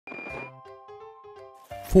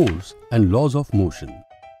Force and Laws of Motion.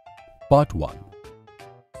 Part 1.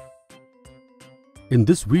 In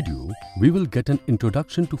this video, we will get an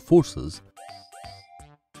introduction to forces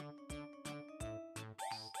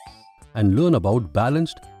and learn about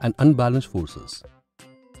balanced and unbalanced forces.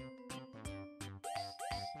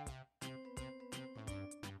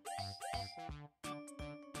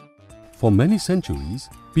 For many centuries,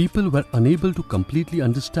 people were unable to completely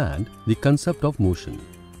understand the concept of motion.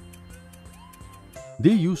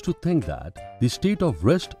 They used to think that the state of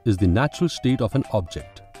rest is the natural state of an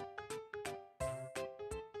object.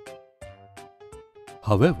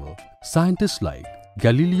 However, scientists like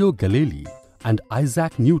Galileo Galilei and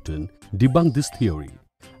Isaac Newton debunked this theory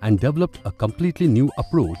and developed a completely new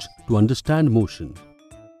approach to understand motion.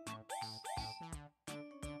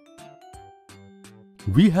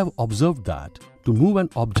 We have observed that to move an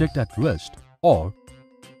object at rest or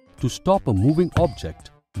to stop a moving object,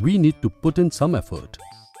 we need to put in some effort.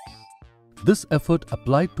 This effort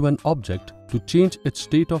applied to an object to change its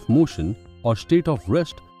state of motion or state of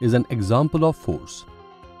rest is an example of force.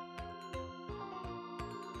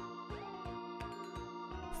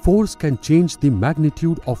 Force can change the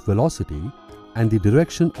magnitude of velocity and the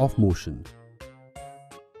direction of motion.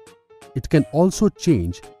 It can also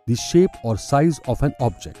change the shape or size of an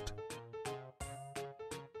object.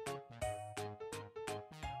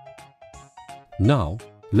 Now,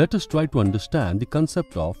 let us try to understand the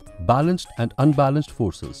concept of balanced and unbalanced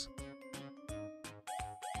forces.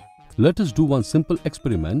 Let us do one simple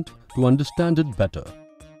experiment to understand it better.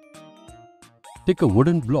 Take a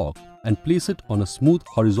wooden block and place it on a smooth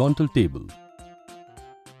horizontal table.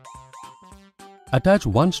 Attach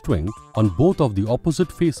one string on both of the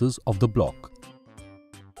opposite faces of the block.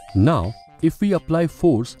 Now, if we apply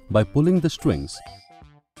force by pulling the strings,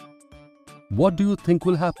 what do you think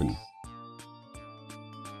will happen?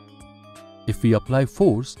 If we apply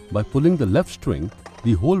force by pulling the left string,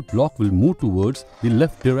 the whole block will move towards the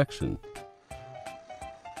left direction.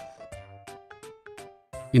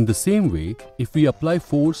 In the same way, if we apply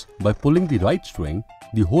force by pulling the right string,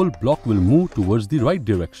 the whole block will move towards the right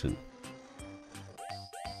direction.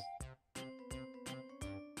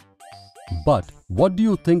 But what do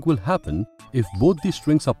you think will happen if both the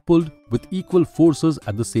strings are pulled with equal forces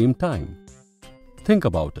at the same time? Think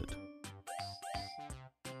about it.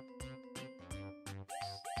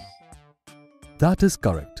 That is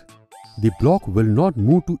correct. The block will not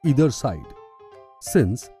move to either side,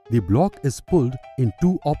 since the block is pulled in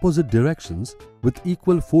two opposite directions with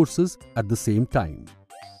equal forces at the same time.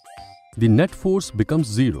 The net force becomes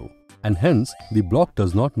zero, and hence the block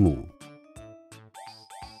does not move.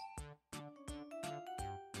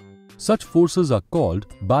 Such forces are called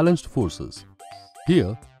balanced forces.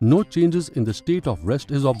 Here, no changes in the state of rest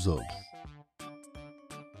is observed.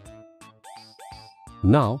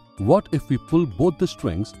 Now, what if we pull both the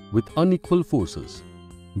strings with unequal forces?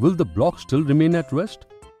 Will the block still remain at rest?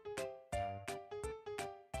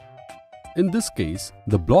 In this case,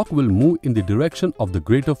 the block will move in the direction of the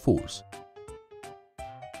greater force.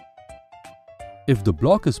 If the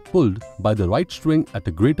block is pulled by the right string at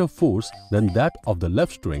a greater force than that of the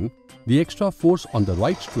left string, the extra force on the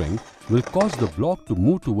right string will cause the block to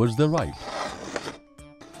move towards the right.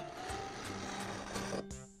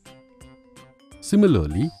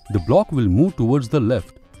 Similarly, the block will move towards the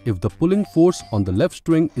left if the pulling force on the left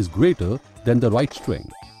string is greater than the right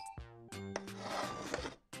string.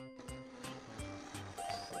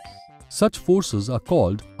 Such forces are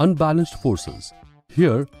called unbalanced forces.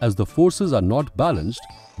 Here, as the forces are not balanced,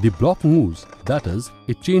 the block moves, that is,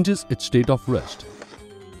 it changes its state of rest.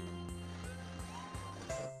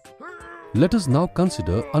 Let us now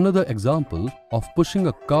consider another example of pushing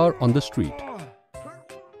a car on the street.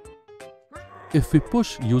 If we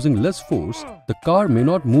push using less force, the car may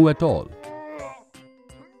not move at all.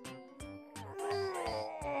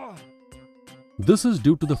 This is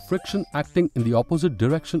due to the friction acting in the opposite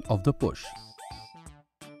direction of the push.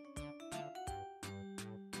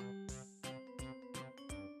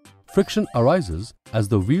 Friction arises as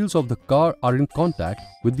the wheels of the car are in contact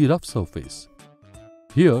with the rough surface.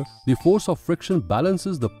 Here, the force of friction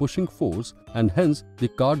balances the pushing force and hence the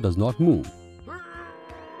car does not move.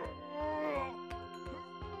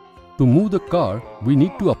 To move the car, we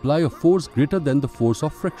need to apply a force greater than the force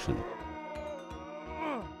of friction.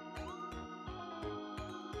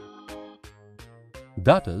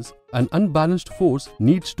 That is, an unbalanced force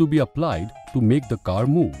needs to be applied to make the car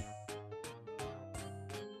move.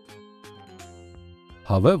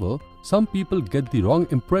 However, some people get the wrong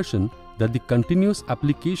impression that the continuous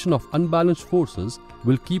application of unbalanced forces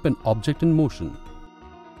will keep an object in motion.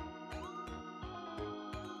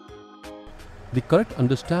 the correct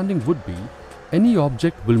understanding would be any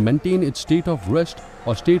object will maintain its state of rest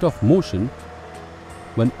or state of motion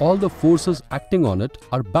when all the forces acting on it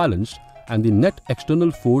are balanced and the net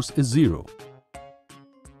external force is zero.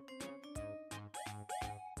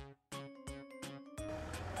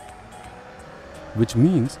 Which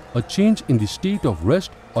means a change in the state of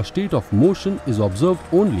rest or state of motion is observed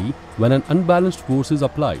only when an unbalanced force is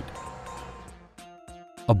applied.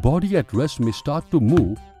 A body at rest may start to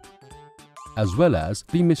move as well as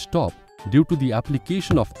it may stop due to the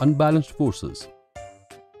application of unbalanced forces.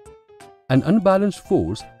 An unbalanced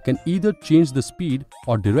force can either change the speed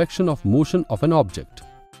or direction of motion of an object.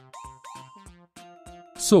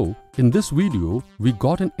 So, in this video, we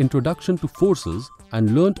got an introduction to forces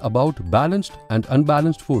and learnt about balanced and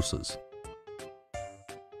unbalanced forces.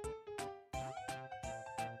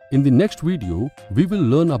 In the next video, we will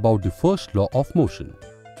learn about the first law of motion.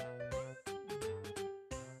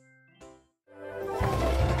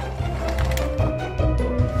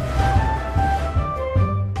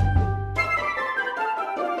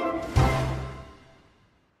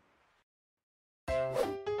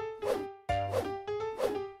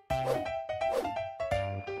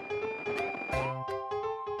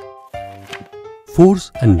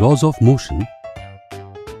 Force and laws of motion.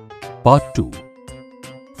 Part 2.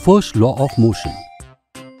 First law of motion.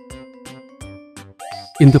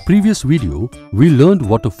 In the previous video, we learned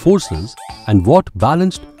what a force is and what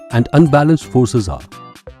balanced and unbalanced forces are.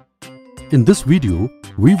 In this video,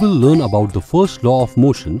 we will learn about the first law of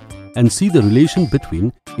motion and see the relation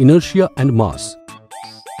between inertia and mass.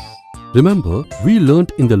 Remember, we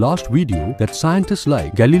learnt in the last video that scientists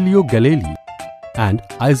like Galileo Galilei and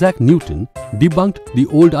Isaac Newton debunked the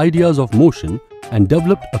old ideas of motion and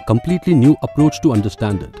developed a completely new approach to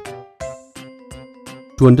understand it.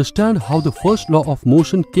 To understand how the first law of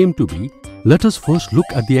motion came to be, let us first look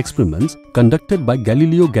at the experiments conducted by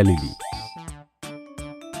Galileo Galilei.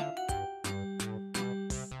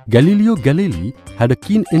 Galileo Galilei had a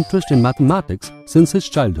keen interest in mathematics since his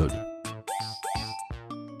childhood.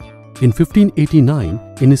 In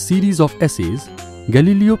 1589, in his series of essays,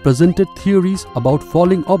 Galileo presented theories about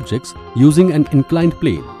falling objects using an inclined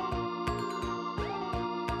plane.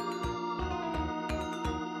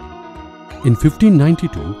 In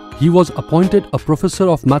 1592, he was appointed a professor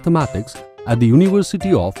of mathematics at the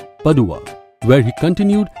University of Padua, where he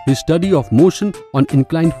continued his study of motion on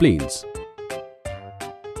inclined planes,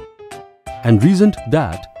 and reasoned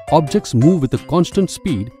that objects move with a constant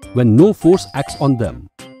speed when no force acts on them.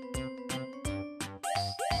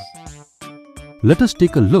 Let us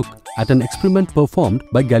take a look at an experiment performed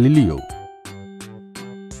by Galileo.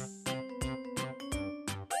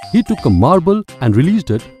 He took a marble and released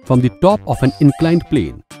it from the top of an inclined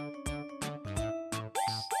plane.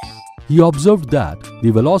 He observed that the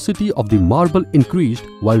velocity of the marble increased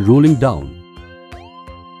while rolling down.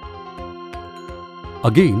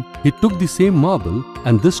 Again, he took the same marble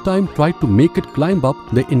and this time tried to make it climb up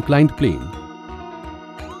the inclined plane.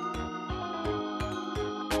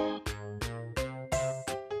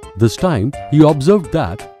 This time, he observed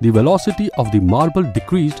that the velocity of the marble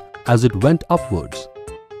decreased as it went upwards.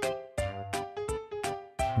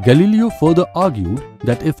 Galileo further argued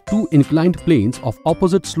that if two inclined planes of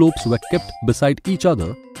opposite slopes were kept beside each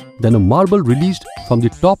other, then a marble released from the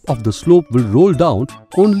top of the slope will roll down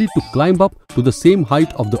only to climb up to the same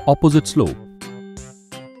height of the opposite slope.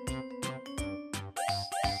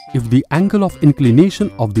 If the angle of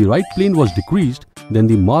inclination of the right plane was decreased, then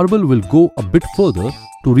the marble will go a bit further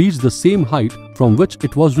to reach the same height from which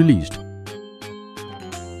it was released.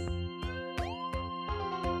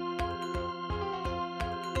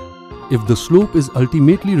 If the slope is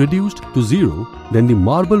ultimately reduced to zero, then the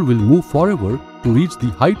marble will move forever to reach the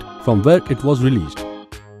height from where it was released.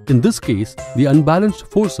 In this case, the unbalanced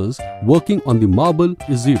forces working on the marble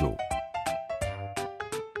is zero.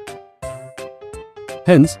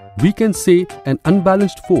 Hence, we can say an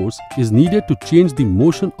unbalanced force is needed to change the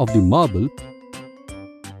motion of the marble,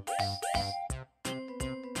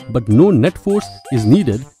 but no net force is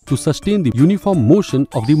needed to sustain the uniform motion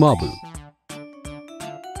of the marble.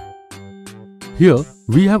 Here,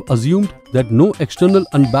 we have assumed that no external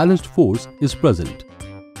unbalanced force is present.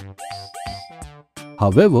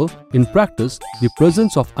 However, in practice, the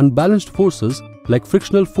presence of unbalanced forces like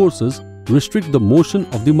frictional forces restrict the motion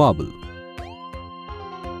of the marble.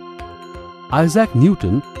 Isaac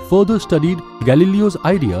Newton further studied Galileo's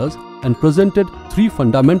ideas and presented three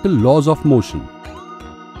fundamental laws of motion.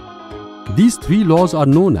 These three laws are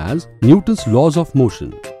known as Newton's laws of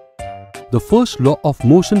motion. The first law of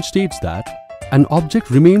motion states that an object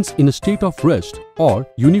remains in a state of rest or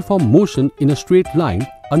uniform motion in a straight line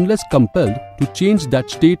unless compelled to change that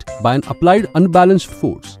state by an applied unbalanced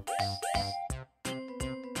force.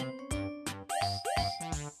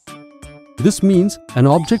 This means an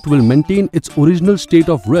object will maintain its original state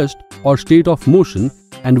of rest or state of motion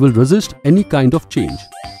and will resist any kind of change.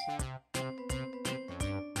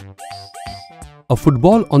 A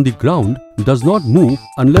football on the ground does not move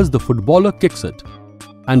unless the footballer kicks it,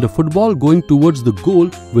 and a football going towards the goal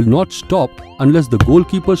will not stop unless the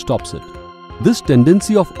goalkeeper stops it. This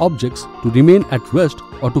tendency of objects to remain at rest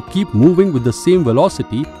or to keep moving with the same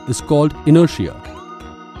velocity is called inertia.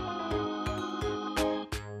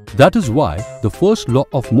 That is why the first law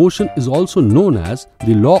of motion is also known as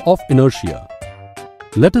the law of inertia.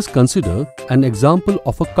 Let us consider an example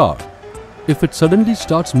of a car. If it suddenly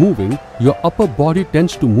starts moving, your upper body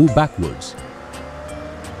tends to move backwards.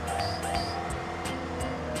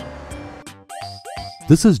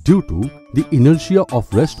 This is due to the inertia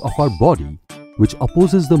of rest of our body, which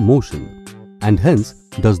opposes the motion and hence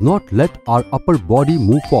does not let our upper body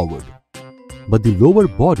move forward. But the lower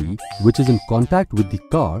body, which is in contact with the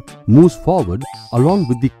car, moves forward along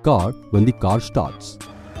with the car when the car starts.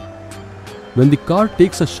 When the car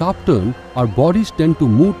takes a sharp turn, our bodies tend to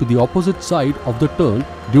move to the opposite side of the turn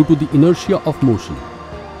due to the inertia of motion.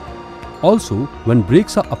 Also, when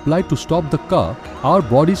brakes are applied to stop the car, our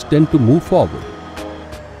bodies tend to move forward.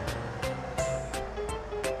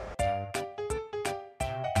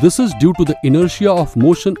 This is due to the inertia of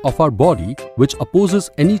motion of our body, which opposes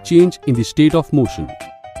any change in the state of motion.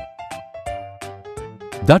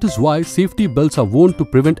 That is why safety belts are worn to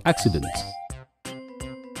prevent accidents.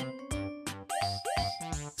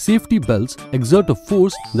 Safety belts exert a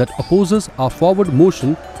force that opposes our forward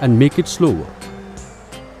motion and make it slower.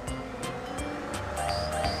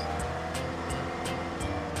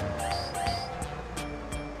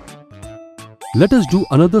 Let us do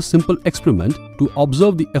another simple experiment to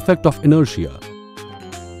observe the effect of inertia.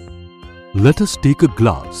 Let us take a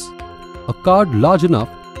glass, a card large enough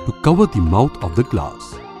to cover the mouth of the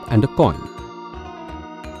glass, and a coin.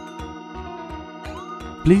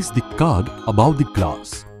 Place the card above the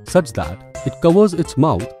glass such that it covers its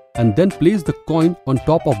mouth and then place the coin on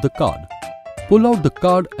top of the card. Pull out the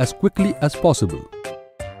card as quickly as possible.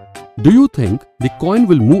 Do you think the coin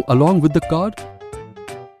will move along with the card?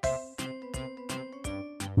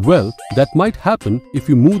 Well, that might happen if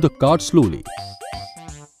you move the card slowly.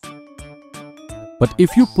 But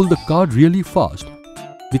if you pull the card really fast,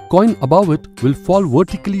 the coin above it will fall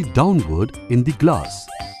vertically downward in the glass,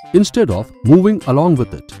 instead of moving along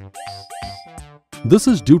with it. This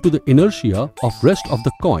is due to the inertia of rest of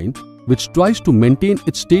the coin, which tries to maintain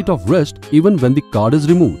its state of rest even when the card is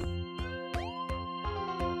removed.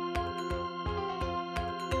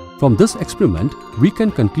 From this experiment, we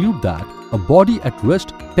can conclude that a body at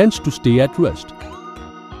rest tends to stay at rest.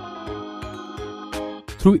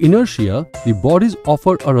 Through inertia, the bodies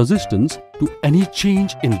offer a resistance to any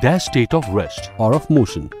change in their state of rest or of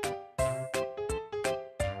motion.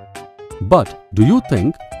 But do you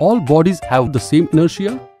think all bodies have the same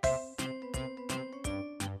inertia?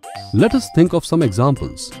 Let us think of some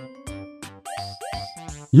examples.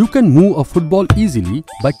 You can move a football easily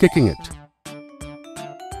by kicking it.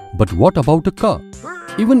 But what about a car?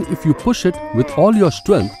 Even if you push it with all your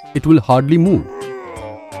strength, it will hardly move.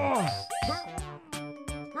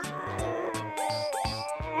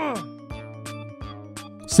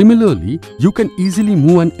 Similarly, you can easily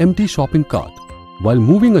move an empty shopping cart, while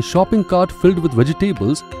moving a shopping cart filled with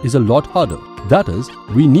vegetables is a lot harder. That is,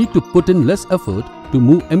 we need to put in less effort to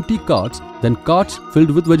move empty carts than carts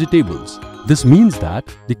filled with vegetables. This means that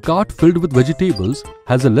the cart filled with vegetables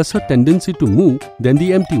has a lesser tendency to move than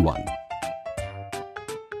the empty one,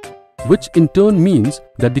 which in turn means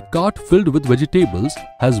that the cart filled with vegetables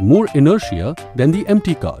has more inertia than the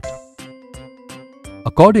empty cart.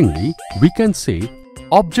 Accordingly, we can say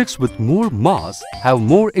objects with more mass have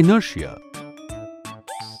more inertia.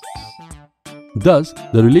 Thus,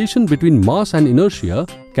 the relation between mass and inertia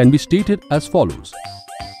can be stated as follows.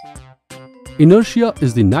 Inertia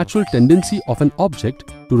is the natural tendency of an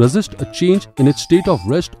object to resist a change in its state of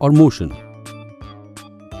rest or motion.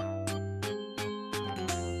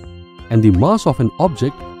 And the mass of an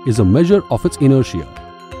object is a measure of its inertia.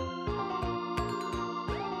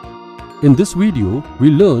 In this video, we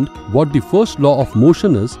learned what the first law of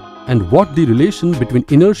motion is and what the relation between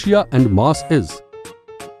inertia and mass is.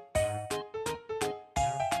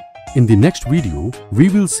 In the next video, we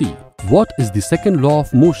will see what is the second law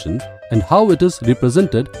of motion and how it is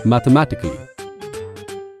represented mathematically.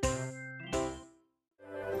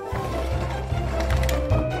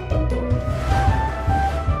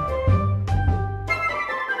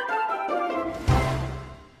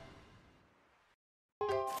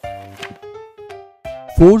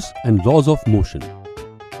 Force and laws of motion.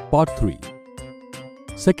 Part 3.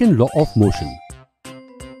 Second law of motion.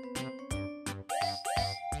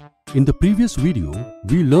 In the previous video,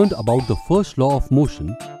 we learned about the first law of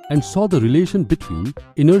motion and saw the relation between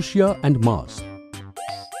inertia and mass.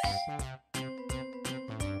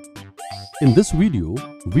 In this video,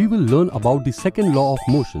 we will learn about the second law of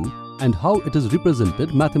motion and how it is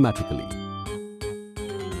represented mathematically.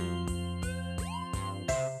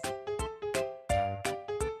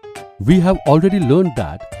 We have already learned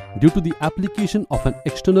that due to the application of an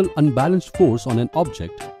external unbalanced force on an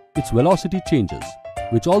object, its velocity changes,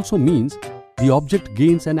 which also means the object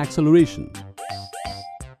gains an acceleration.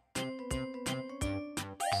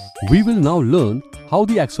 We will now learn how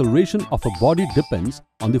the acceleration of a body depends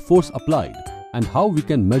on the force applied and how we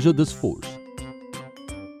can measure this force.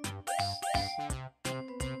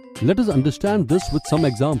 Let us understand this with some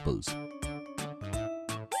examples.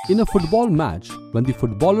 In a football match, when the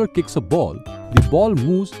footballer kicks a ball, the ball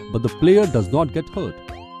moves but the player does not get hurt.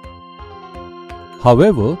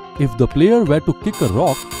 However, if the player were to kick a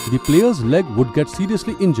rock, the player's leg would get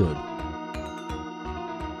seriously injured.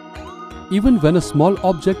 Even when a small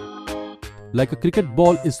object like a cricket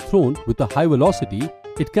ball is thrown with a high velocity,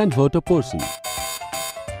 it can hurt a person.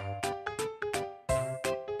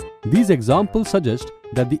 These examples suggest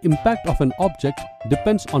that the impact of an object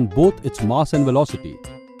depends on both its mass and velocity.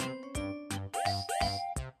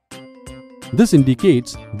 This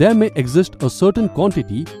indicates there may exist a certain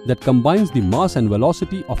quantity that combines the mass and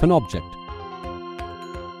velocity of an object.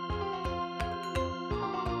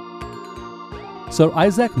 Sir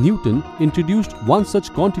Isaac Newton introduced one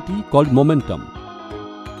such quantity called momentum.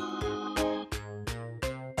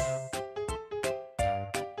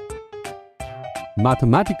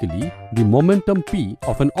 Mathematically, the momentum p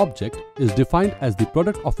of an object is defined as the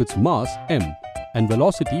product of its mass m and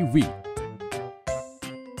velocity v.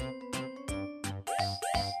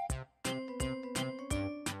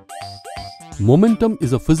 Momentum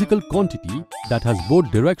is a physical quantity that has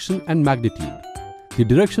both direction and magnitude. The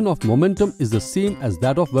direction of momentum is the same as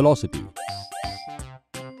that of velocity.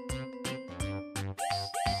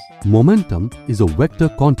 Momentum is a vector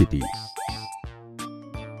quantity.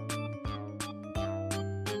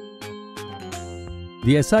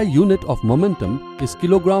 The SI unit of momentum is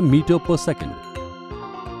kg/meter per second.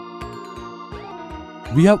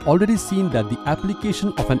 We have already seen that the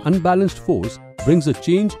application of an unbalanced force brings a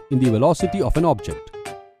change in the velocity of an object.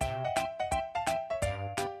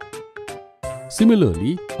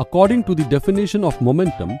 Similarly, according to the definition of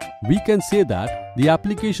momentum, we can say that the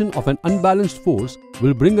application of an unbalanced force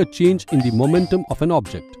will bring a change in the momentum of an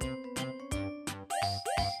object.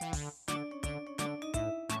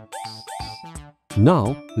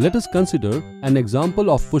 Now, let us consider an example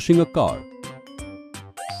of pushing a car.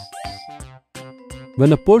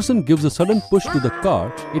 When a person gives a sudden push to the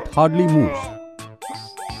car, it hardly moves.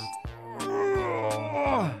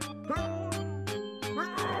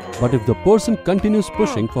 But if the person continues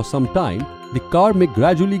pushing for some time, the car may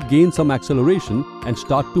gradually gain some acceleration and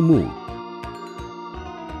start to move.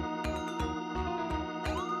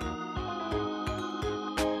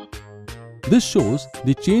 This shows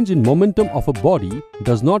the change in momentum of a body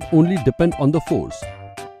does not only depend on the force,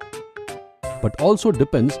 but also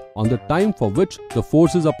depends on the time for which the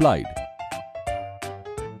force is applied.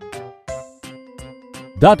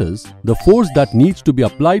 That is, the force that needs to be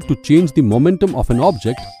applied to change the momentum of an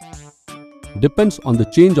object depends on the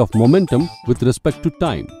change of momentum with respect to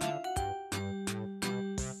time.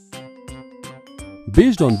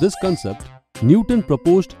 Based on this concept, Newton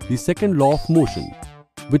proposed the second law of motion,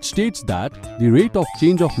 which states that the rate of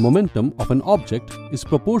change of momentum of an object is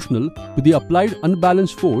proportional to the applied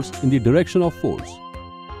unbalanced force in the direction of force.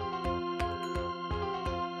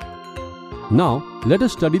 Now, let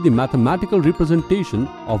us study the mathematical representation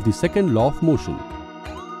of the second law of motion.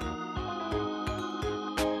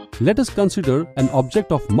 Let us consider an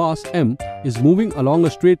object of mass m is moving along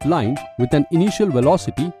a straight line with an initial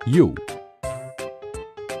velocity u.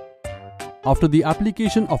 After the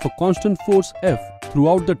application of a constant force F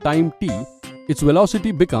throughout the time t, its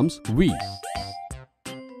velocity becomes v.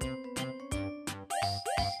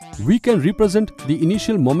 We can represent the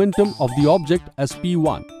initial momentum of the object as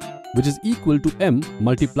p1, which is equal to m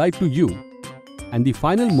multiplied to u, and the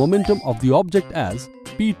final momentum of the object as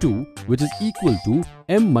p2, which is equal to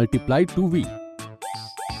m multiplied to v.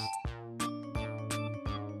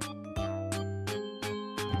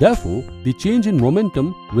 Therefore, the change in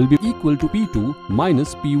momentum will be equal to p2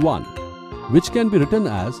 minus p1, which can be written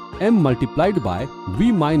as m multiplied by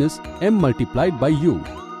v minus m multiplied by u.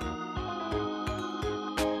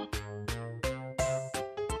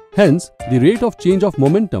 Hence, the rate of change of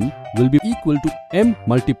momentum will be equal to m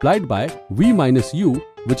multiplied by v minus u,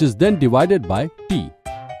 which is then divided by t.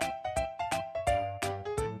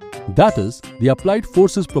 That is, the applied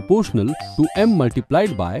force is proportional to m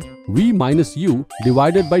multiplied by v minus u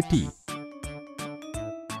divided by t.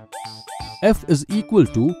 F is equal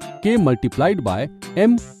to k multiplied by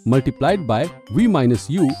m multiplied by v minus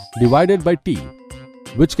u divided by t,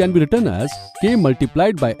 which can be written as k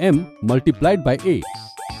multiplied by m multiplied by a.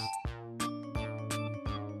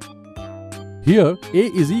 Here, a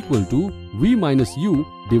is equal to v minus u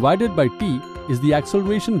divided by t is the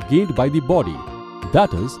acceleration gained by the body,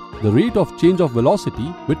 that is, the rate of change of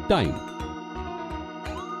velocity with time.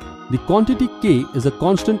 The quantity k is a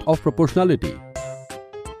constant of proportionality.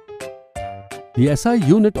 The SI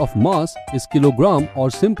unit of mass is kilogram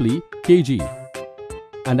or simply kg,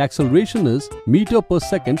 and acceleration is meter per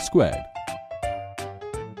second squared.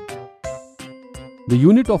 The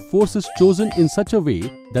unit of force is chosen in such a way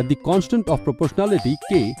that the constant of proportionality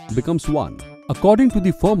k becomes 1. According to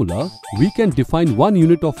the formula, we can define one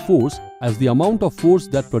unit of force as the amount of force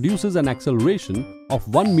that produces an acceleration of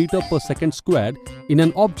 1 meter per second squared in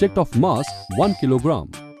an object of mass 1 kilogram.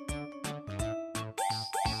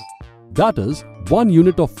 That is, one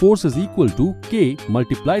unit of force is equal to k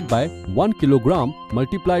multiplied by 1 kilogram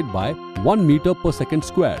multiplied by 1 meter per second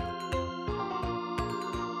squared.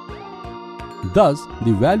 Thus,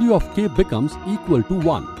 the value of k becomes equal to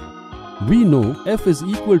 1. We know F is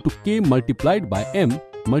equal to k multiplied by m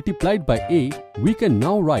multiplied by a. We can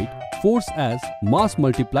now write force as mass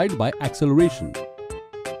multiplied by acceleration.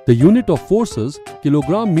 The unit of force is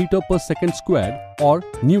kilogram meter per second squared or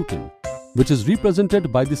Newton, which is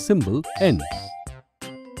represented by the symbol N.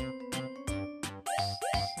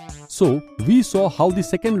 So, we saw how the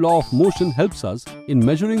second law of motion helps us in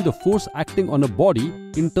measuring the force acting on a body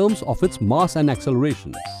in terms of its mass and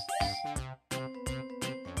acceleration.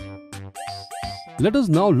 Let us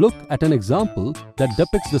now look at an example that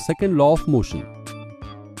depicts the second law of motion.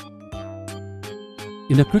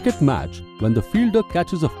 In a cricket match, when the fielder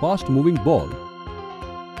catches a fast-moving ball,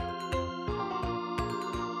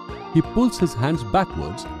 he pulls his hands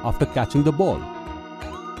backwards after catching the ball.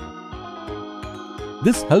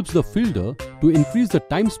 This helps the fielder to increase the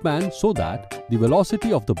time span so that the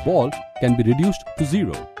velocity of the ball can be reduced to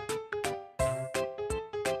 0.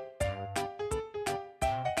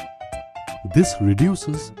 This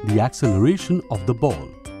reduces the acceleration of the ball,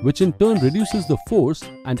 which in turn reduces the force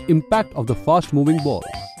and impact of the fast-moving ball.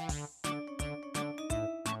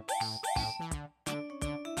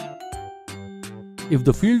 If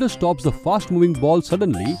the fielder stops the fast-moving ball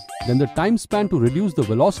suddenly, then the time span to reduce the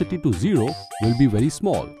velocity to 0 will be very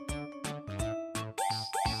small.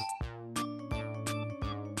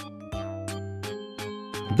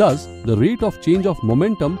 Thus, the rate of change of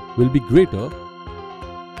momentum will be greater,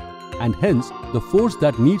 and hence the force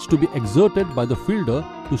that needs to be exerted by the fielder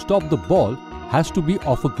to stop the ball has to be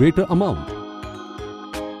of a greater amount.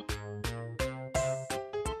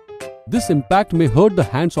 This impact may hurt the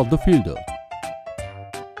hands of the fielder.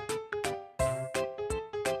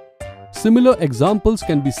 Similar examples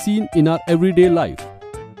can be seen in our everyday life.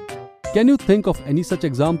 Can you think of any such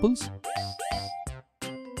examples?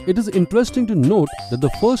 It is interesting to note that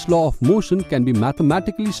the first law of motion can be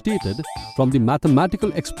mathematically stated from the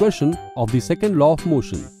mathematical expression of the second law of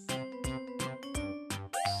motion.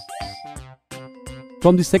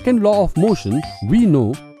 From the second law of motion, we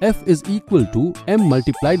know F is equal to m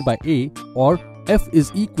multiplied by a, or F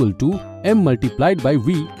is equal to m multiplied by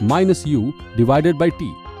v minus u divided by t,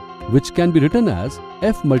 which can be written as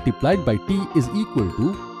F multiplied by t is equal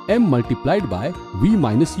to m multiplied by v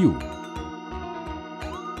minus u.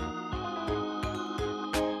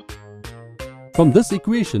 From this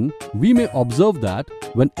equation, we may observe that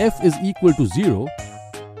when F is equal to 0,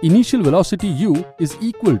 initial velocity u is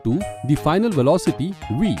equal to the final velocity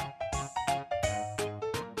v.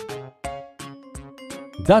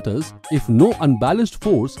 That is, if no unbalanced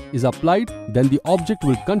force is applied, then the object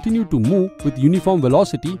will continue to move with uniform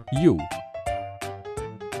velocity u.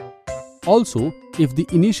 Also, if the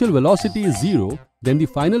initial velocity is 0, then the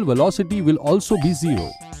final velocity will also be 0.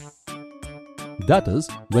 That is,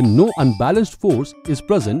 when no unbalanced force is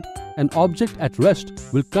present, an object at rest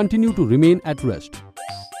will continue to remain at rest.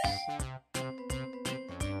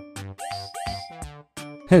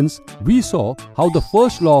 Hence, we saw how the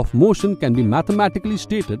first law of motion can be mathematically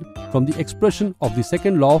stated from the expression of the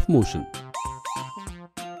second law of motion.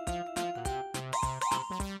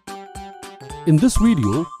 In this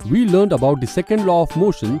video, we learned about the second law of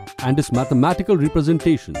motion and its mathematical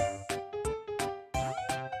representation.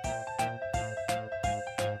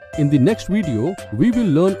 In the next video, we will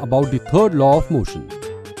learn about the third law of motion.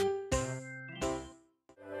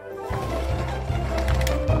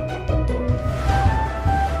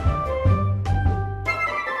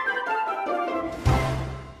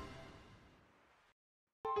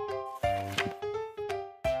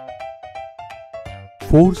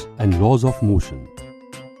 Force and laws of motion.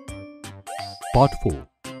 Part 4.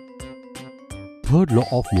 Third law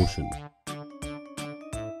of motion.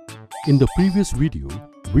 In the previous video,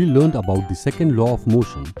 we learned about the second law of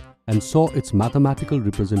motion and saw its mathematical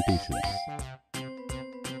representation.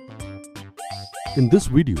 In this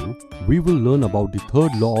video, we will learn about the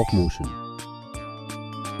third law of motion.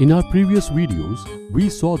 In our previous videos, we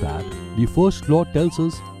saw that the first law tells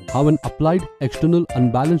us how an applied external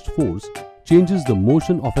unbalanced force changes the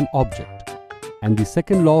motion of an object, and the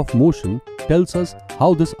second law of motion tells us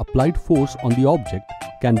how this applied force on the object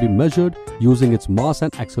can be measured using its mass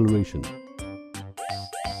and acceleration.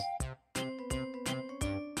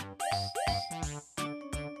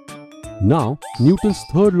 Now, Newton's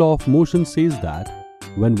third law of motion says that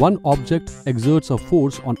when one object exerts a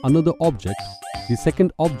force on another object, the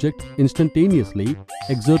second object instantaneously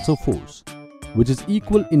exerts a force, which is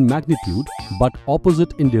equal in magnitude but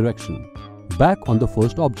opposite in direction, back on the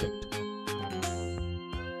first object.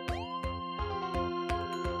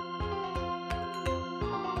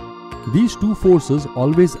 These two forces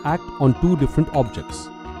always act on two different objects.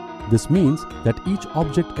 This means that each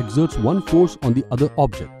object exerts one force on the other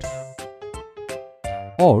object,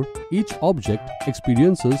 or each object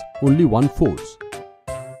experiences only one force.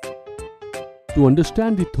 To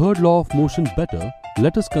understand the third law of motion better,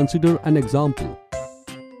 let us consider an example.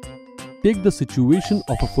 Take the situation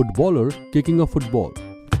of a footballer kicking a football.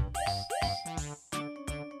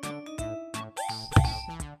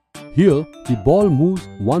 Here, the ball moves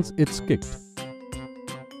once it's kicked.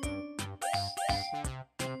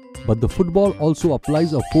 But the football also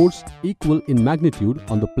applies a force equal in magnitude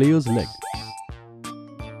on the player's leg.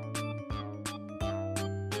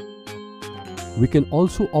 We can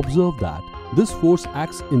also observe that this force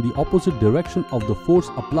acts in the opposite direction of the force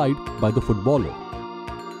applied by the footballer.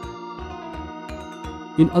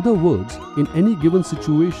 In other words, in any given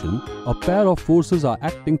situation, a pair of forces are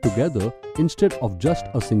acting together instead of just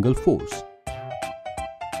a single force.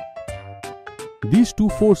 These two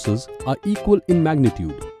forces are equal in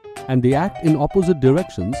magnitude, and they act in opposite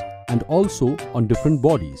directions and also on different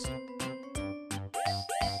bodies.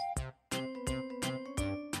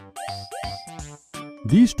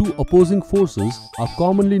 These two opposing forces are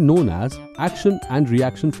commonly known as action and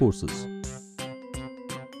reaction forces.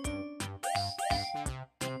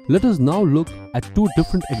 Let us now look at two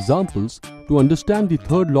different examples to understand the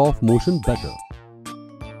third law of motion better.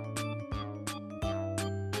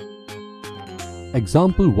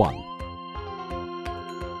 Example 1.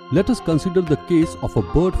 Let us consider the case of a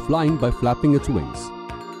bird flying by flapping its wings.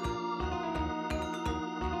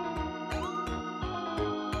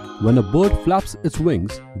 When a bird flaps its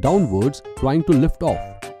wings downwards trying to lift off,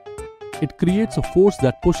 it creates a force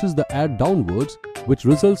that pushes the air downwards, which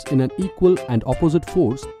results in an equal and opposite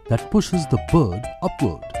force that pushes the bird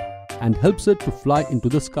upward and helps it to fly into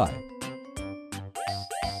the sky.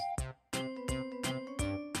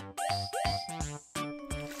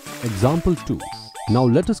 Example 2. Now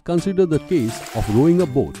let us consider the case of rowing a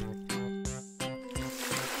boat.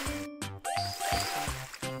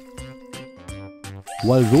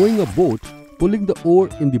 While rowing a boat, pulling the oar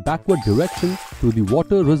in the backward direction through the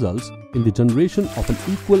water results in the generation of an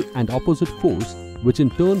equal and opposite force, which in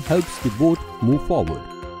turn helps the boat move forward.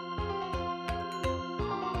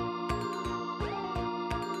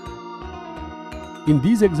 In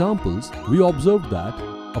these examples, we observed that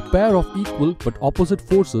a pair of equal but opposite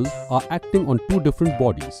forces are acting on two different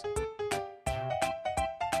bodies.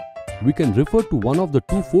 We can refer to one of the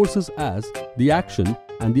two forces as the action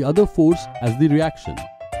and the other force as the reaction.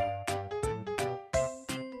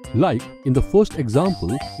 Like in the first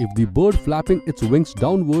example, if the bird flapping its wings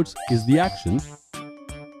downwards is the action,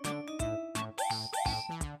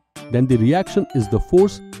 then the reaction is the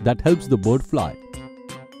force that helps the bird fly.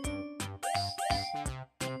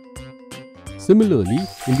 Similarly,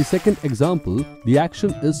 in the second example, the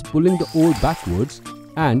action is pulling the oar backwards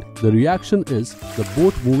and the reaction is the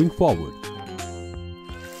boat moving forward.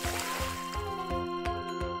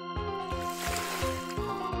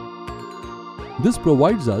 This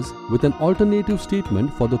provides us with an alternative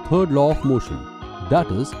statement for the third law of motion. That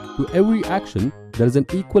is, to every action, there is an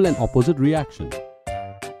equal and opposite reaction.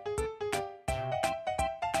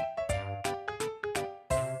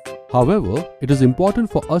 However, it is important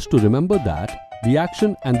for us to remember that the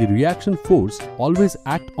action and the reaction force always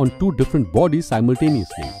act on two different bodies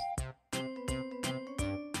simultaneously.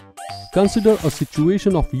 Consider a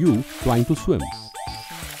situation of you trying to swim.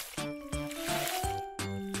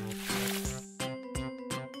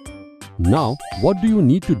 Now, what do you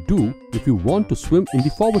need to do if you want to swim in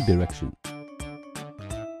the forward direction?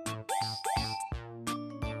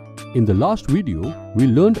 In the last video, we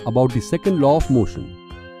learned about the second law of motion.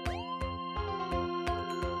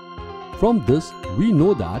 From this, we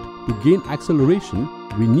know that to gain acceleration,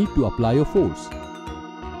 we need to apply a force.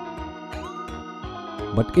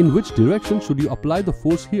 But in which direction should you apply the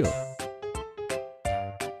force here?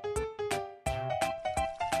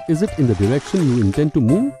 Is it in the direction you intend to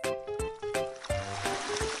move?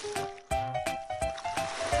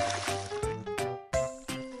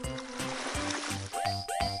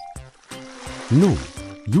 No,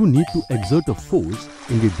 you need to exert a force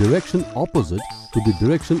in the direction opposite to the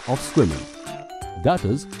direction of swimming. That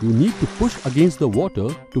is, you need to push against the water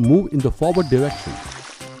to move in the forward direction.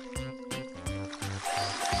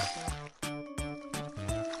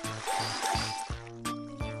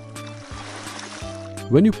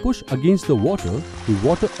 When you push against the water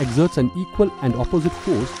exerts an equal and opposite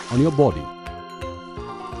force on your body.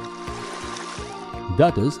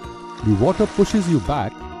 That is, the water pushes you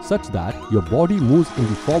back such that your body moves in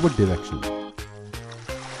the forward direction.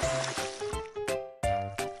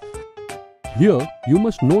 Here, you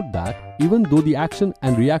must note that even though the action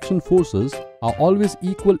and reaction forces are always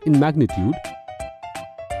equal in magnitude,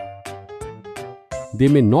 they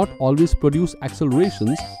may not always produce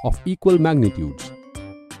accelerations of equal magnitudes.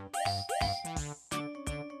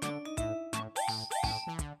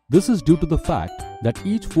 This is due to the fact that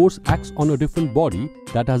each force acts on a different body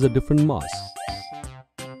that has a different mass.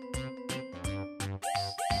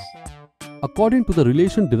 According to the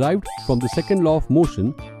relation derived from the second law of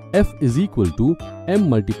motion, F is equal to m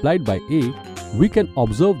multiplied by a, we can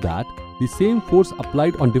observe that the same force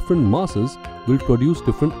applied on different masses will produce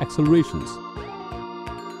different accelerations.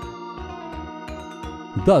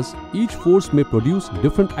 Thus, each force may produce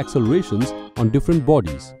different accelerations on different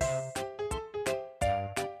bodies.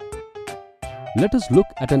 Let us look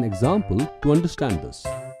at an example to understand this.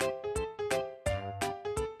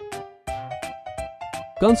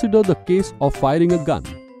 Consider the case of firing a gun.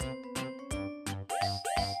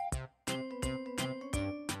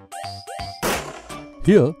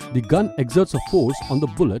 Here, the gun exerts a force on the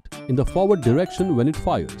bullet in the forward direction when it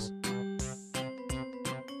fires.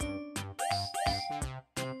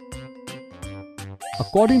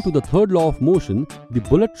 According to the third law of motion, the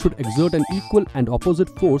bullet should exert an equal and opposite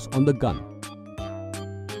force on the gun.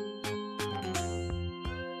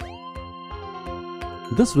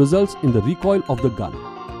 This results in the recoil of the gun.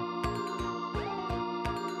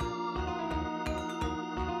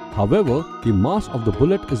 However, the mass of the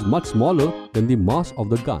bullet is much smaller than the mass of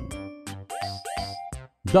the gun.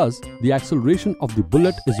 Thus, the acceleration of the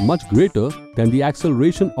bullet is much greater than the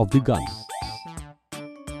acceleration of the gun.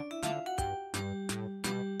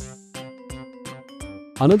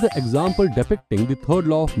 Another example depicting the third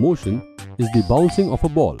law of motion is the bouncing of a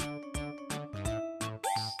ball.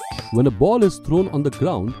 When a ball is thrown on the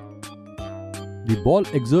ground, the ball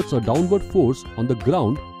exerts a downward force on the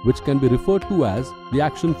ground which can be referred to as the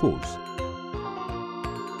action force.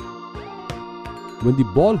 When the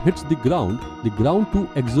ball hits the ground too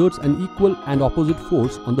exerts an equal and opposite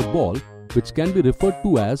force on the ball which can be referred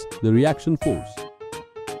to as the reaction force.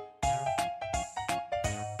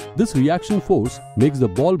 This reaction force makes the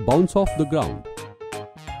ball bounce off the ground.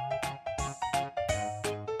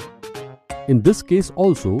 In this case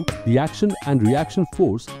also, the action and reaction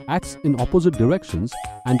force acts in opposite directions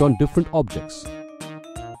and on different objects.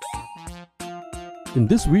 In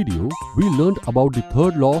this video, we learned about the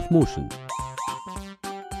third law of motion.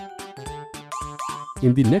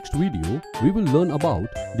 In the next video, we will learn about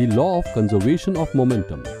the law of conservation of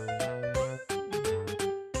momentum.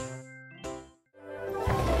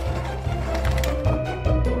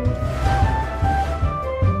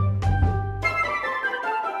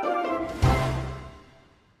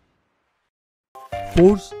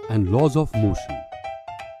 Force and laws of motion.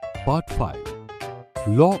 Part 5.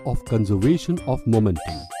 Law of conservation of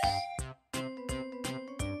momentum.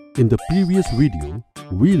 In the previous video,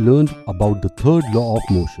 we learned about the third law of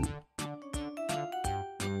motion.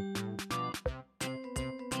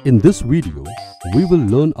 In this video, we will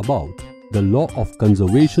learn about the law of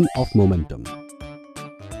conservation of momentum.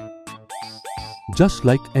 Just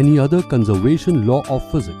like any other conservation law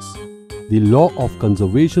of physics, the law of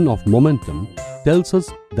conservation of momentum tells us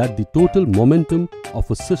that the total momentum of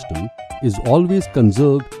a system is always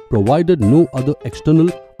conserved provided no other external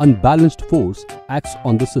unbalanced force acts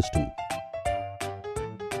on the system.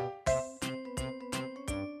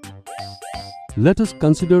 Let us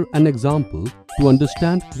consider an example to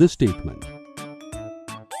understand this statement.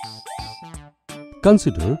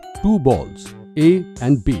 Consider two balls A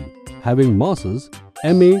and B having masses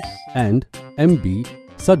ma and mb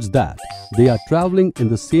such that they are traveling in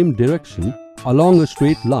the same direction along a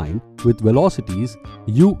straight line with velocities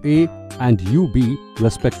ua and ub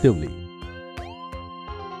respectively.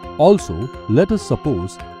 Also, let us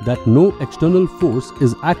suppose that no external force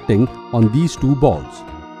is acting on these two balls.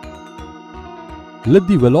 Let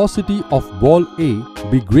the velocity of ball A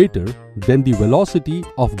be greater than the velocity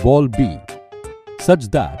of ball B, such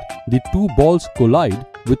that the two balls collide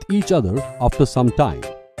with each other after some time.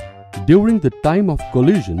 During the time of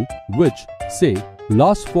collision, which, say,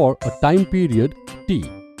 lasts for a time period t,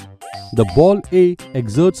 the ball A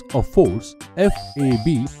exerts a force FAB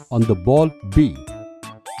on the ball B.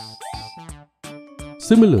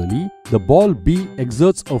 Similarly, the ball B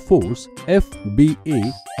exerts a force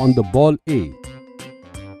FBA on the ball A.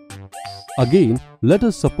 Again, let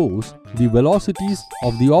us suppose the velocities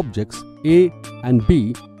of the objects A and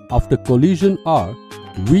B after collision are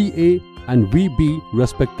VA and VB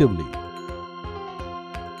respectively.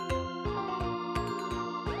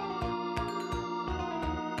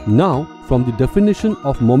 Now, from the definition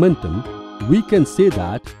of momentum, we can say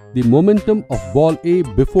that the momentum of ball A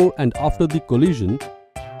before and after the collision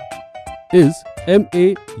is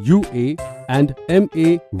ma ua and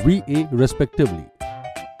ma va respectively.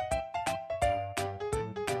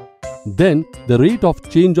 Then the rate of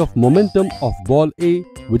change of momentum of ball A,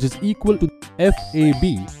 which is equal to FAB,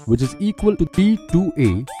 which is equal to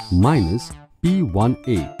P2A minus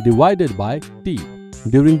P1A divided by T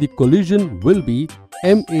during the collision will be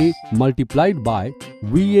MA multiplied by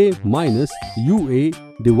VA minus UA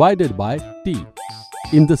divided by T.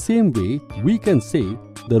 In the same way, we can say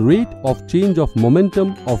the rate of change of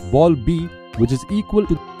momentum of ball B, which is equal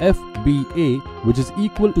to FBA, which is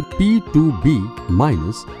equal to P2B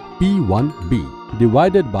minus P1B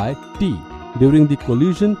divided by T during the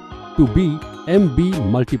collision to be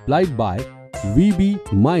MB multiplied by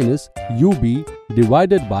VB minus UB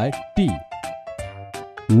divided by T.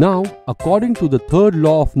 Now, according to the third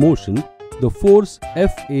law of motion, the force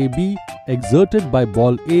FAB exerted by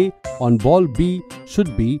ball A on ball B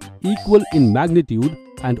should be equal in magnitude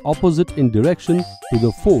and opposite in direction to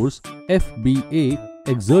the force FBA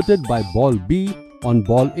exerted by ball B on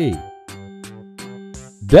ball A.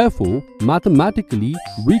 Therefore, mathematically,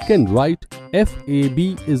 we can write FAB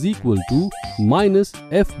is equal to minus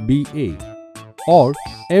FBA, or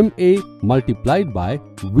MA multiplied by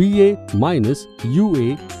VA minus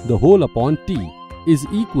UA the whole upon T is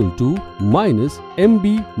equal to minus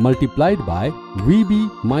MB multiplied by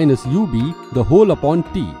VB minus UB the whole upon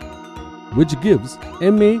T, which gives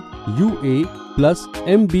MA UA plus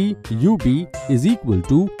MB UB is equal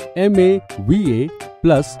to MA VA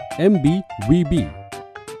plus MB VB.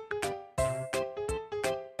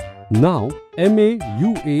 Now, MA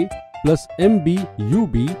UA plus MB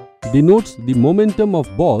UB denotes the momentum of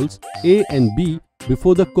balls A and B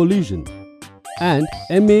before the collision, and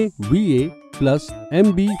MA VA plus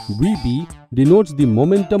MB VB denotes the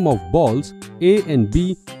momentum of balls A and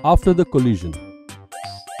B after the collision.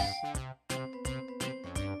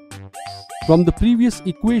 From the previous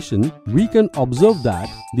equation, we can observe that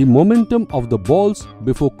the momentum of the balls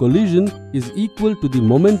before collision is equal to the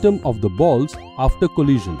momentum of the balls after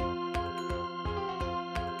collision.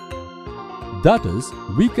 That is,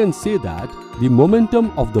 we can say that the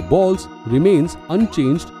momentum of the balls remains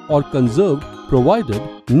unchanged or conserved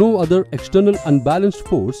provided no other external unbalanced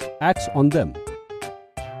force acts on them.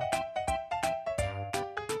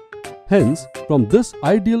 Hence, from this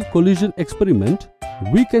ideal collision experiment,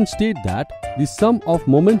 we can state that the sum of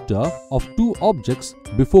momenta of two objects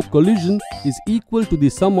before collision is equal to the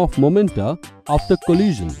sum of momenta after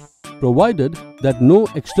collision, provided that no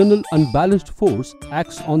external unbalanced force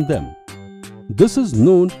acts on them. This is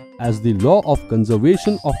known as the law of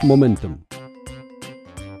conservation of momentum.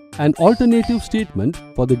 An alternative statement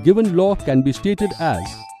for the given law can be stated as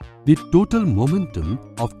the total momentum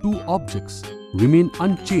of two objects remain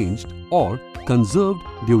unchanged or conserved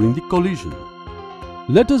during the collision.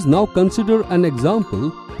 Let us now consider an example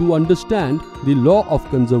to understand the law of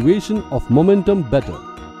conservation of momentum better.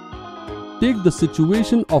 Take the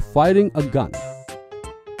situation of firing a gun.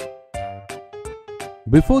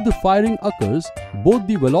 Before the firing occurs, both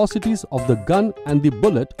the velocities of the gun and the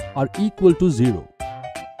bullet are equal to 0.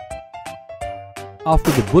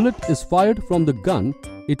 After the bullet is fired from the gun,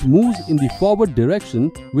 it moves in the forward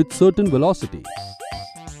direction with certain velocity.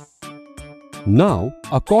 Now,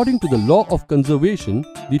 according to the law of conservation,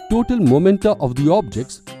 the total momenta of the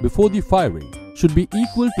objects before the firing should be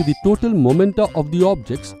equal to the total momenta of the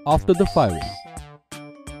objects after the firing.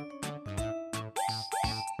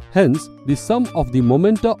 Hence, the sum of the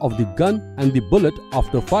momenta of the gun and the bullet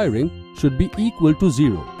after firing should be equal to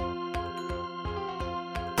 0.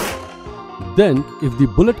 Then, if the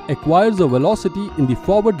bullet acquires a velocity in the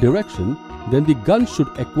forward direction, then the gun should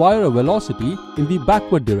acquire a velocity in the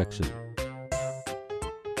backward direction.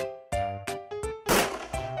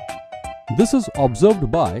 This is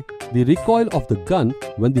observed by the recoil of the gun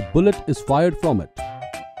when the bullet is fired from it.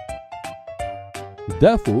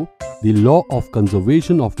 Therefore, the law of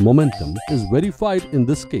conservation of momentum is verified in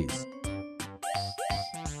this case.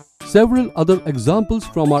 Several other examples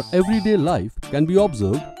from our everyday life can be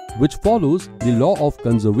observed which follows the law of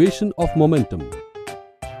conservation of momentum.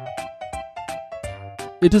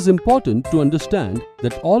 It is important to understand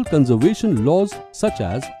that all conservation laws such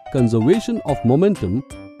as conservation of momentum,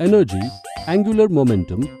 energy, angular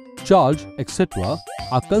momentum, charge, etc.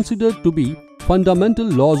 are considered to be fundamental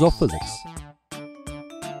laws of physics.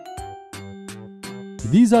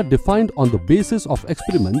 These are defined on the basis of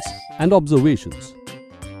experiments and observations.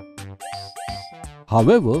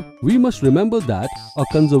 However, we must remember that a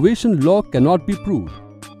conservation law cannot be proved.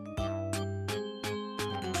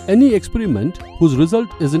 Any experiment whose result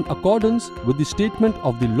is in accordance with the statement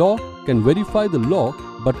of the law can verify the law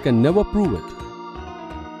but can never prove it.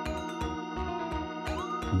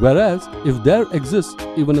 Whereas, if there exists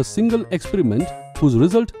even a single experiment whose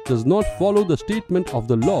result does not follow the statement of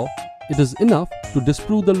the law, it is enough to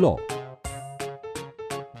disprove the law.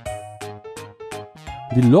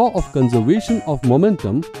 The law of conservation of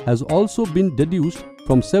momentum has also been deduced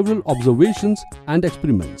from several observations and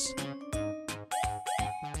experiments.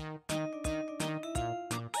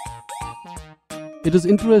 It is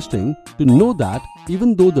interesting to know that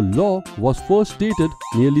even though the law was first stated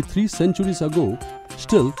nearly 3 centuries ago,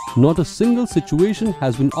 still not a single situation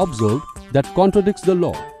has been observed that contradicts the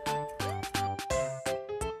law.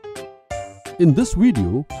 In this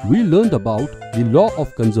video, we learned about the law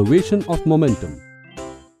of conservation of momentum.